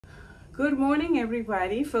Good morning,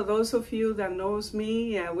 everybody. For those of you that knows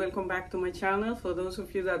me, welcome back to my channel. For those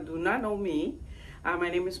of you that do not know me, my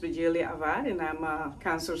name is Virgilia Avad, and I'm a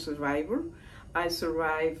cancer survivor. I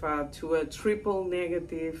survived to a triple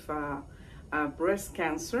negative breast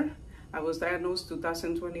cancer. I was diagnosed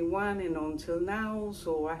 2021 and until now,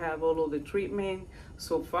 so I have all of the treatment.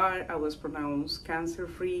 So far, I was pronounced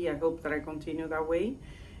cancer-free. I hope that I continue that way.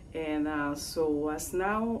 And so as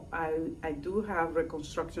now, I do have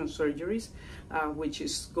reconstruction surgeries, which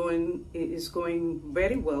is going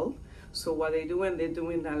very well. So what they're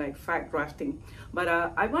doing like fat grafting. But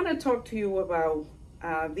I want to talk to you about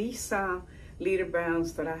these little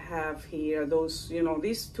bands that I have here. Those,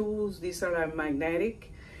 these tools, these are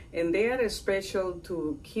magnetic, and they are special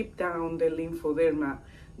to keep down the lymphedema,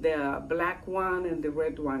 the black one and the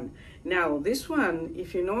red one. Now, this one,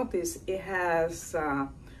 if you notice, it has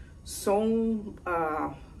something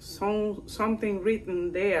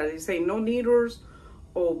written there. They say no needles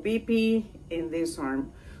or BP in this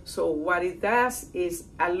arm. So what it does is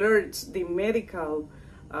alerts the medical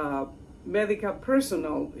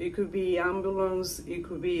personnel. It could be ambulance, it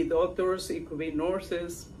could be doctors, it could be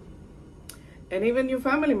nurses, and even your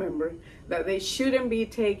family member, that they shouldn't be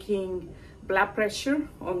taking blood pressure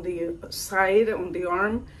on the side, on the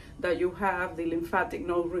arm, that you have the lymphatic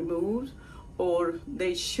node removed, or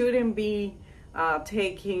they shouldn't be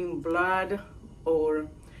taking blood or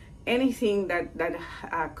anything that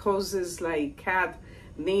causes like cat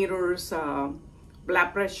needles,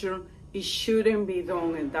 blood pressure. It shouldn't be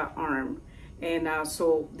done in that arm. And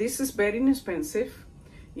so this is very inexpensive.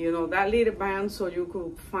 That little band, so you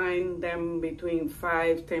could find them between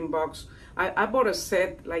 $5–10. I bought a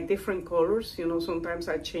set, like different colors. Sometimes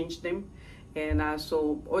I change them. And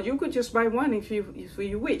or you could just buy one if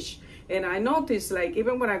you wish. And I noticed, like,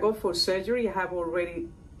 even when I go for surgery, I have already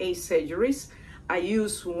 8 surgeries. I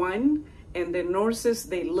use one, and the nurses,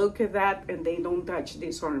 they look at that and they don't touch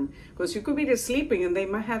this arm, because you could be just sleeping and they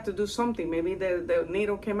might have to do something. Maybe the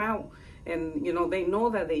needle came out, and they know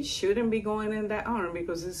that they shouldn't be going in that arm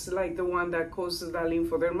because it's like the one that causes the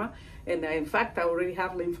lymphedema. And in fact, I already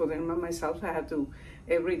have lymphedema myself. I have to,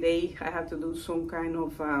 every day, I have to do some kind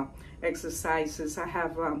of exercises. I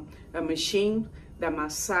have a machine that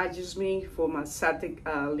massages me for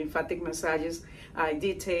lymphatic massages. I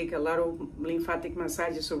did take a lot of lymphatic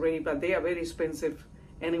massages already, but they are very expensive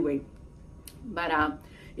anyway. But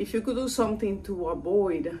if you could do something to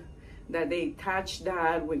avoid that they touch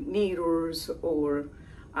that with needles or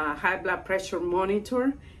high blood pressure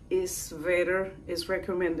monitor, is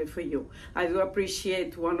recommended for you. I do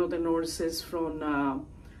appreciate one of the nurses from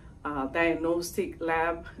diagnostic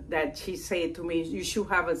lab that she said to me, you should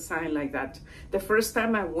have a sign like that. The first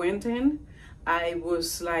time I went in, I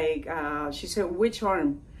was like, she said, which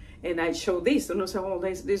arm? And I showed this, and I said, oh,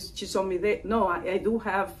 this. She told me that, no, I do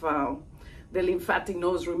have the lymphatic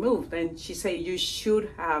nodes removed. And she said, you should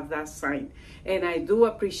have that sign. And I do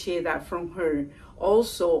appreciate that from her.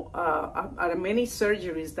 Also, at many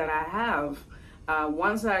surgeries that I have,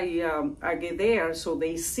 once I get there, so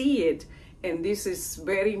they see it. And this is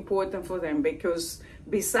very important for them, because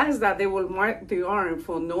besides that, they will mark the arm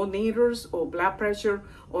for no needles or blood pressure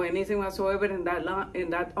or anything whatsoever in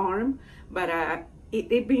that arm. But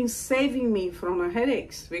it been saving me from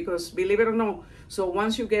headaches, because believe it or not, so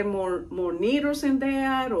once you get more needles in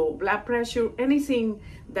there or blood pressure, anything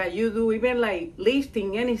that you do, even like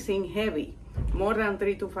lifting anything heavy, more than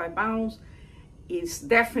 3 to 5 pounds, it's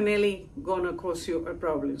definitely gonna cause you a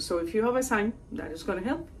problem. So if you have a sign, that is gonna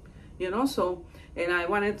help. So, and I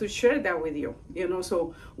wanted to share that with you,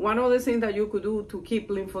 so one of the things that you could do to keep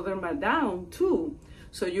lymphedema down too,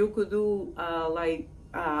 so you could do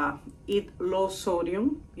eat low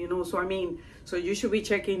sodium, so you should be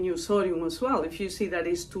checking your sodium as well if you see that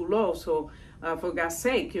it's too low. So for God's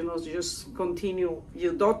sake, just continue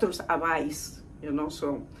your doctor's advice,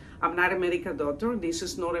 so I'm not a medical doctor. This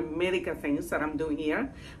is not a medical thing that I'm doing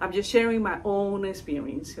here. I'm just sharing my own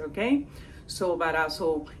experience, okay? So, but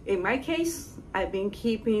so in my case, I've been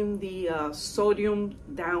keeping the sodium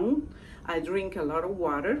down. I drink a lot of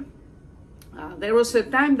water. There was a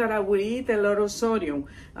time that I would eat a lot of sodium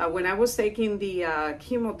when I was taking the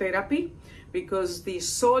chemotherapy, because the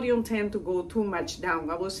sodium tend to go too much down.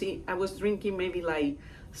 I was drinking maybe like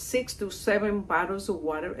 6 to 7 bottles of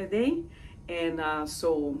water a day, and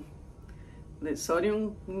so the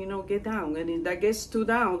sodium, get down, and if that gets too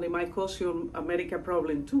down, it might cause you a medical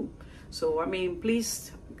problem too. So,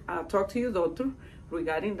 please talk to your doctor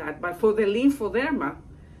regarding that. But for the lymphedema,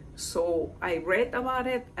 so I read about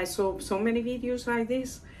it. I saw so many videos like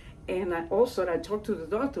this, and I talked to the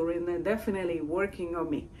doctor, and they're definitely working on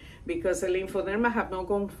me. because the lymphedema have not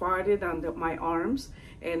gone farther than my arms,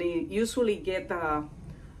 and it usually get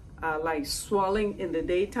like swelling in the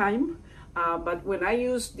daytime. But when I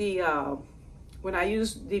use the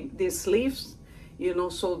sleeves, you know,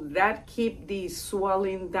 so that keep the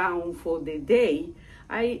swelling down for the day.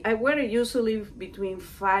 I wear it usually between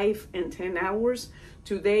 5 and 10 hours.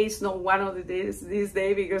 Today is not one of the days this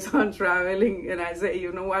day because I'm traveling, and I say,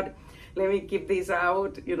 you know what, let me keep this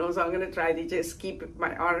out, you know, so I'm gonna try to just keep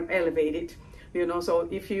my arm elevated, you know. So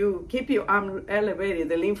if you keep your arm elevated,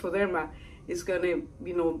 the lymphedema is gonna,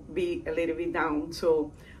 you know, be a little bit down.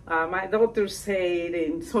 So my doctors say,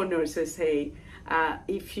 and some nurses say,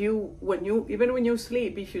 even when you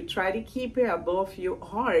sleep, if you try to keep it above your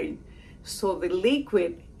heart, so the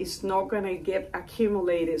liquid is not gonna get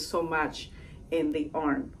accumulated so much in the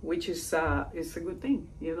arm, which is a good thing,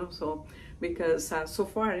 you know. So because so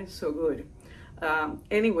far it's so good.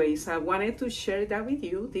 Anyways, I wanted to share that with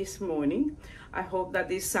you this morning. I hope that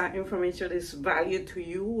this information is valuable to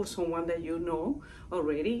you or someone that you know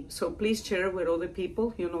already. So please share it with other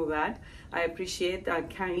people, you know that. I appreciate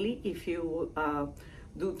that kindly if you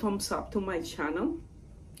do thumbs up to my channel,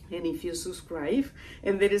 and if you subscribe,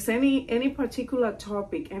 and there is any particular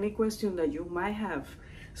topic, any question that you might have.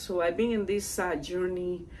 So I've been in this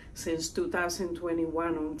journey since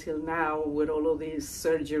 2021 until now with all of these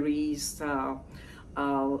surgeries.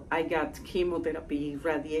 I got chemotherapy,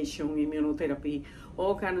 radiation, immunotherapy,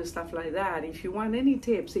 all kind of stuff like that. If you want any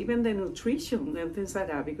tips, even the nutrition and things like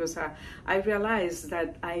that, because I realized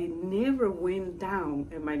that I never went down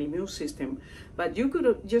in my immune system. But you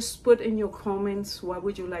could just put in your comments what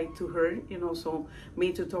would you like to hear, you know, so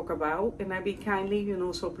me to talk about, and I'd be kindly, you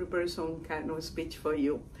know, so prepare some kind of speech for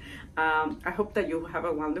you. I hope that you have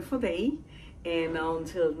a wonderful day, and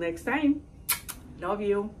until next time, love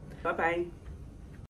you. Bye-bye.